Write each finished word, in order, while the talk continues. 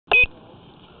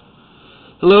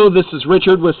Hello, this is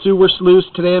Richard with Sewer Sluice.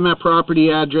 Today I'm at property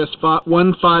address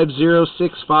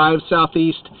 15065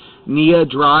 Southeast Nia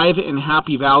Drive in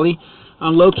Happy Valley.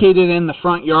 I'm located in the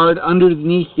front yard.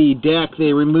 Underneath the deck,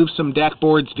 they removed some deck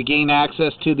boards to gain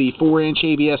access to the 4-inch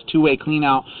ABS two-way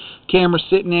cleanout. Camera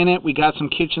sitting in it. We got some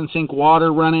kitchen sink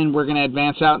water running. We're going to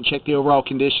advance out and check the overall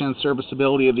condition and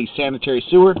serviceability of the sanitary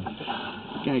sewer.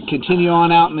 Going to continue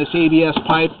on out in this ABS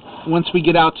pipe. Once we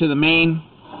get out to the main,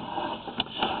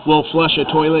 we'll flush a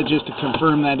toilet just to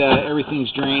confirm that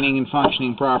everything's draining and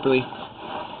functioning properly.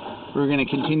 We're going to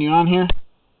continue on here.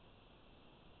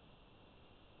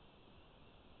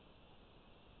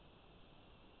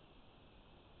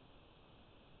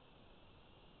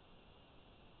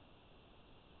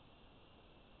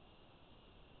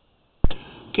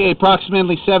 Okay,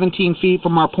 approximately 17 feet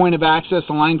from our point of access,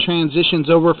 the line transitions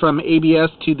over from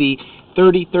ABS to the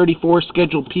 3034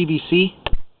 scheduled PVC.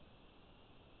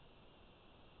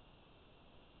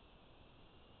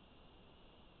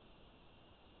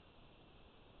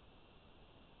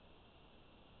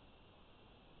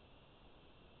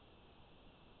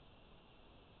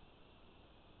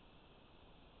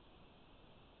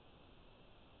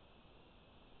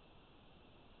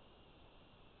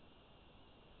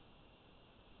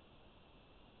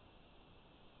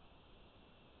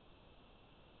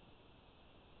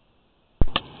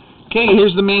 Okay,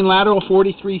 here's the main lateral,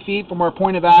 43 feet from our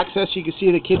point of access. You can see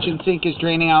the kitchen sink is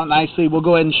draining out nicely. We'll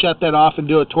go ahead and shut that off and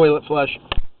do a toilet flush.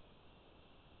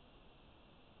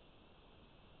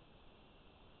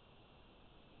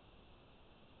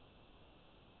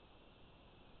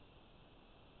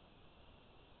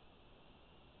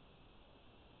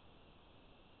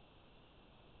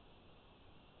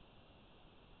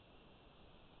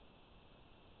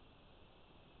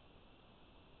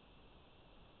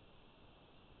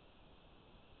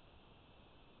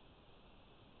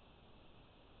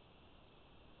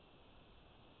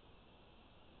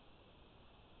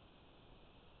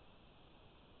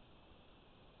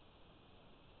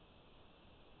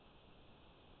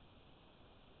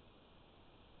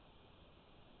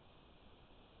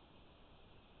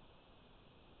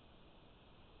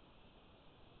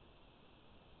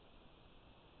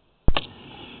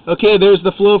 Okay, there's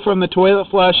the flow from the toilet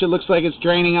flush. It looks like it's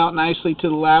draining out nicely to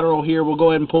the lateral here. We'll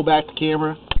go ahead and pull back the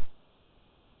camera.